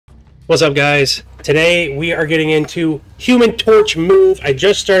What's up, guys? Today we are getting into Human Torch move. I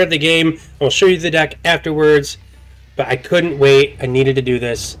just started the game. I'll show you the deck afterwards, but I couldn't wait. I needed to do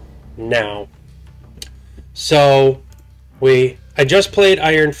this now. So I just played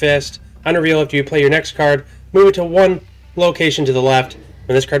Iron Fist. On a reveal, after you play your next card, move it to one location to the left.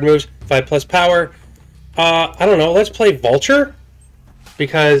 When this card moves, 5+ power. I don't know. Let's play Vulture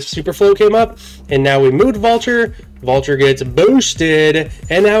because Superflow came up, and now we moved Vulture. Vulture gets boosted,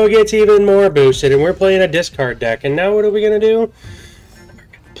 and now it gets even more boosted, and we're playing a discard deck. And now what are we going to do? We're going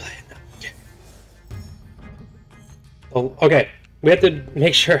to play it. Oh, okay. We have to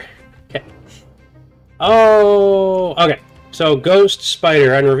make sure. Okay. Oh, okay. So Ghost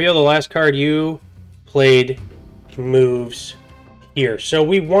Spider. On reveal, the last card you played moves here. So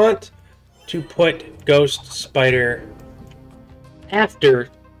we want to put Ghost Spider after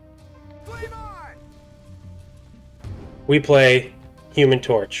we play Human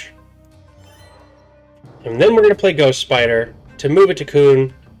Torch. And then we're going to play Ghost Spider to move it to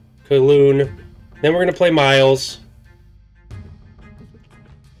Kaloon. Then we're going to play Miles.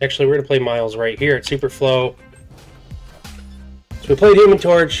 Actually, we're going to play Miles right here at Superflow. So we played Human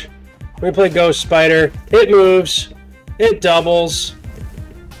Torch. We're going to play Ghost Spider. It moves. It doubles.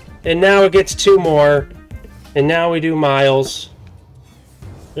 And now it gets 2 more. And now we do Miles.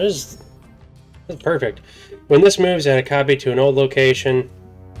 This is perfect. When this moves, add a copy to an old location.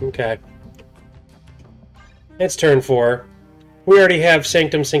 Okay. It's turn 4. We already have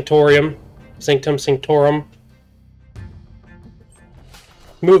Sanctum Sanctorum.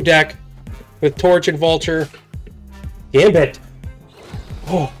 Move deck with Torch and Vulture. Gambit.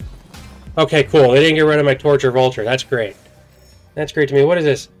 Oh. Okay, cool. They didn't get rid of my Torch or Vulture. That's great. That's great to me. What is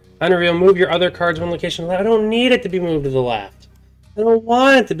this? On reveal, move your other cards one location. I don't need it to be moved to the left. I don't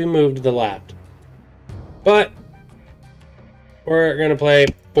want it to be moved to the left. But we're going to play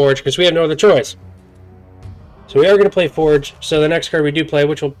Forge because we have no other choice. So we are going to play Forge. So the next card we do play,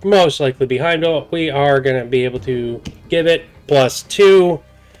 which will most likely be Heimdall, we are going to be able to give it +2.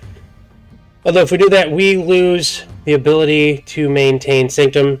 Although if we do that, we lose the ability to maintain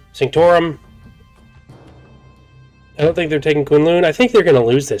Sanctum Sanctorum. I don't think they're taking Kunlun. I think they're going to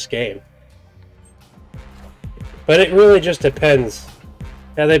lose this game. But it really just depends.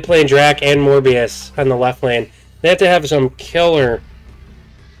 Now they play Drac and Morbius on the left lane. They have to have some killer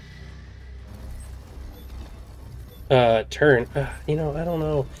turn. You know, I don't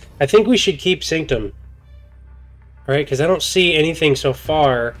know. I think we should keep Sanctum. Alright, because I don't see anything so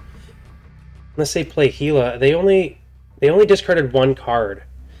far. Unless they play Gila. They only discarded 1 card.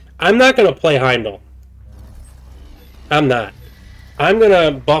 I'm not going to play Heimdall. I'm not. I'm going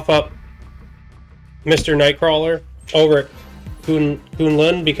to buff up Mr. Nightcrawler over at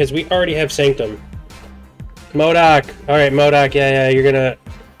Kunlun because we already have Sanctum. MODOK. Alright, MODOK. Yeah, you're gonna...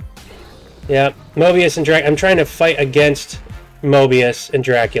 Yeah, Mobius and Dracula. I'm trying to fight against Mobius and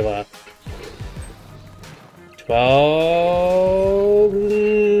Dracula. 12...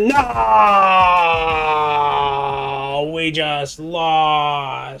 No! We just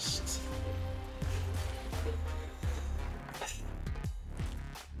lost.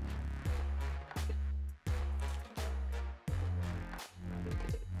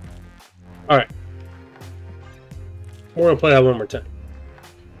 Alright. We're going to play that one more time.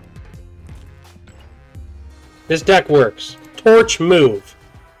 This deck works. Torch move.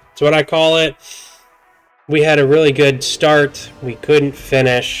 That's what I call it. We had a really good start. We couldn't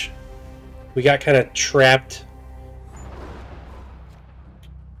finish. We got kind of trapped.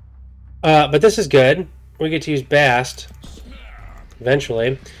 But this is good. We get to use Bast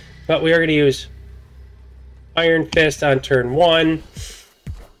eventually. But we are going to use Iron Fist on turn 1.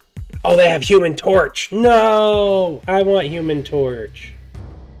 Oh, they have Human Torch. No! I want Human Torch.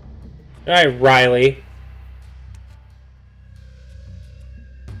 Alright, Riley.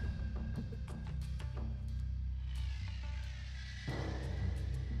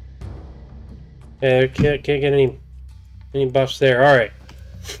 Can't get any buffs there. Alright.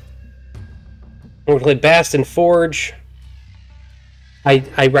 We're going to play Bast and Forge.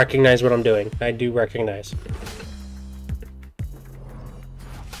 I recognize what I'm doing. I do recognize.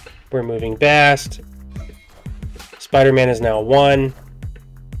 We're moving Bast. Spider-Man is now 1.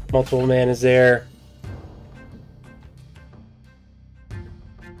 Multiple Man is there.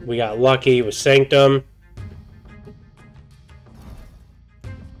 We got lucky with Sanctum.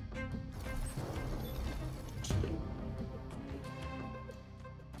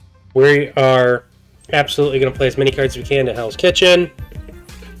 We are absolutely going to play as many cards as we can to Hell's Kitchen.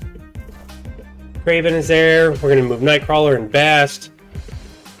 Kraven is there. We're going to move Nightcrawler and Bast.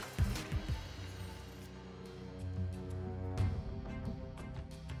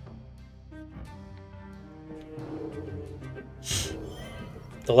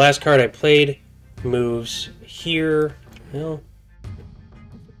 The last card I played moves here. Well,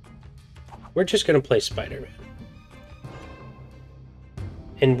 we're just going to play Spider-Man.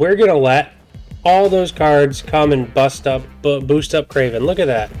 And we're going to let all those cards come and boost up Kraven. Look at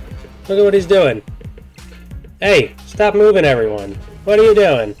that. Look at what he's doing. Hey, stop moving, everyone. What are you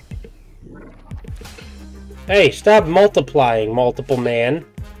doing? Hey, stop multiplying, multiple man.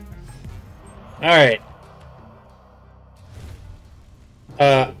 Alright.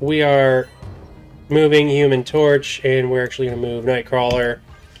 We are moving Human Torch, and we're actually going to move Nightcrawler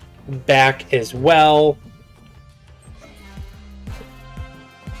back as well.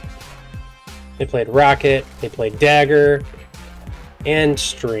 They played Rocket, they played Dagger, and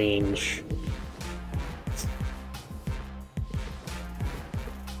Strange.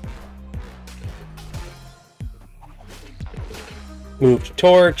 Moved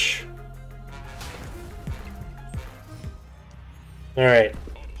Torch. Alright.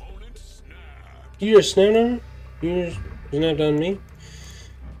 You just snapped on him? You just snapped on me?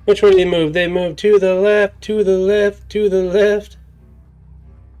 Which way did they move? They moved to the left, to the left, to the left.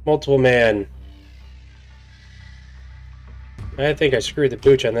 Multiple man. I think I screwed the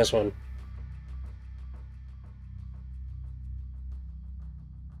pooch on this one.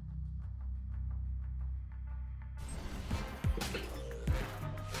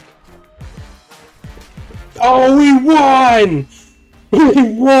 Oh, we won!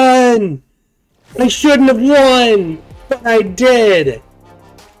 We won! I shouldn't have won, but I did.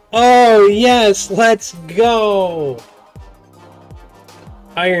 Oh, yes, let's go.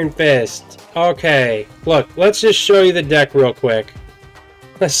 Iron Fist. Okay, look, let's just show you the deck real quick.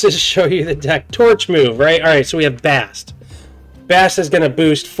 Let's just show you the deck. Torch move, right? All right, so we have Bast. Bast is going to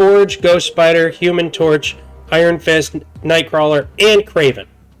boost Forge, Ghost Spider, Human Torch, Iron Fist, Nightcrawler, and Kraven.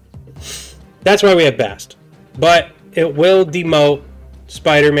 That's why we have Bast. But it will demote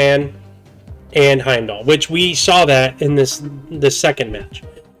Spider-Man and Heimdall, which we saw that in this second match.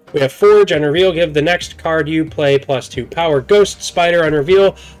 We have Forge on reveal, give the next card you play +2 power. Ghost Spider on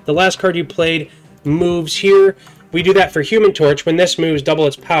reveal, the last card you played moves here. We do that for Human Torch. When this moves, double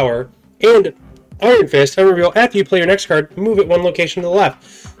its power. And Iron Fist on reveal, after you play your next card, move it one location to the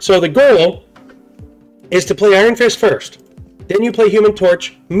left. So the goal is to play Iron Fist first. Then you play Human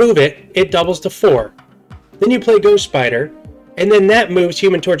Torch, move it, it doubles to 4. Then you play Ghost Spider, and then that moves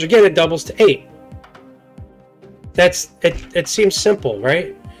Human Torch again, it doubles to 8. That's it seems simple,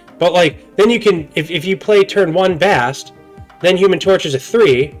 right? But like, then you can, if you play turn 1 Bast, then Human Torch is a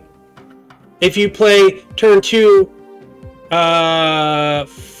 3. If you play turn 2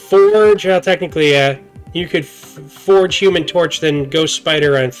 Forge, well, technically, you could Forge Human Torch, then Ghost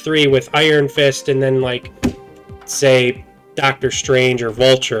Spider on 3 with Iron Fist, and then like, say, Doctor Strange or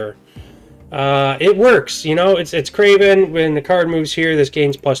Vulture. It works, you know, it's Kraven. When the card moves here, this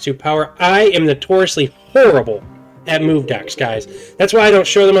gains +2 power. I am notoriously horrible at move decks, guys. That's why I don't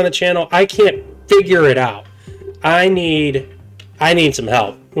show them on the channel. I can't figure it out. I need some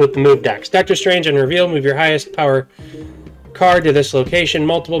help with the move decks. Doctor Strange on reveal, move your highest power card to this location.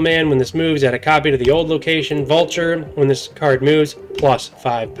 Multiple man, when this moves, add a copy to the old location. Vulture, when this card moves,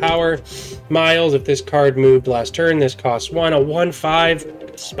 +5 power. Miles, if this card moved last turn, this costs 1. A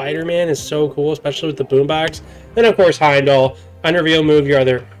 1/5 Spider-Man is so cool, especially with the boombox. And of course, Heimdall, on reveal, move your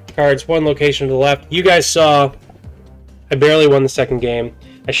other cards one location to the left. You guys saw I barely won the second game.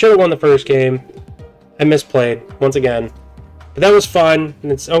 I should have won the first game. I misplayed once again. But that was fun,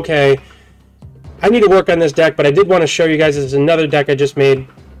 and it's okay. I need to work on this deck, but I did want to show you guys, this is another deck I just made.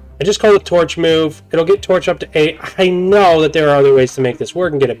 I just call it Torch Move. It'll get Torch up to 8. I know that there are other ways to make this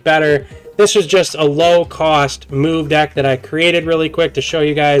work and get it better. This was just a low-cost move deck that I created really quick to show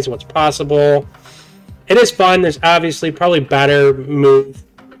you guys what's possible. It is fun. There's obviously probably better move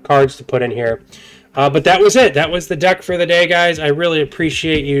cards to put in here. But that was it. That was the deck for the day, guys. I really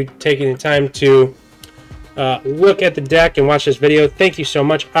appreciate you taking the time to look at the deck and watch this video. Thank you so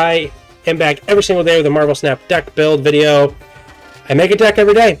much. I am back every single day with a Marvel Snap deck build video. I make a deck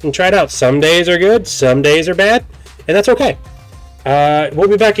every day and try it out. Some days are good, some days are bad, and that's okay. We'll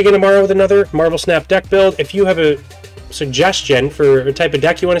be back again tomorrow with another Marvel Snap deck build. If you have a suggestion for a type of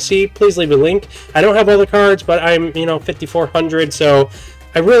deck you want to see, please leave a link. I don't have all the cards, but I'm, 5,400, so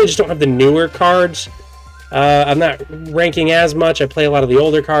I really just don't have the newer cards. I'm not ranking as much. I play a lot of the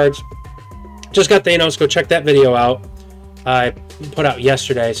older cards. Just got Thanos. Go check that video out. I put out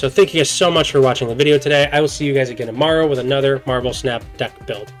yesterday. So thank you guys so much for watching the video today. I will see you guys again tomorrow with another Marvel Snap deck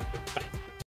build.